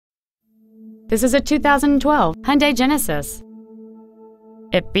This is a 2012 Hyundai Genesis.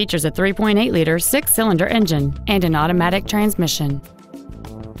 It features a 3.8-liter six-cylinder engine and an automatic transmission.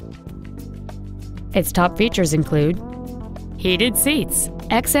 Its top features include heated seats,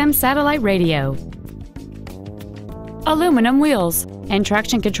 XM satellite radio, aluminum wheels, and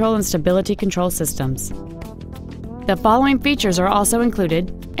traction control and stability control systems. The following features are also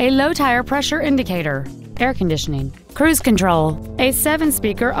included: a low tire pressure indicator, air conditioning, cruise control, a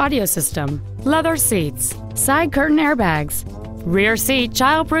 7-speaker audio system, leather seats, side curtain airbags, rear seat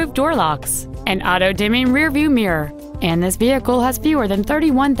child-proof door locks, an auto-dimming rear-view mirror, and this vehicle has fewer than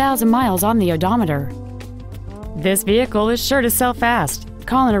 31,000 miles on the odometer. This vehicle is sure to sell fast.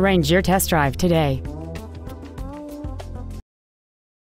 Call and arrange your test drive today.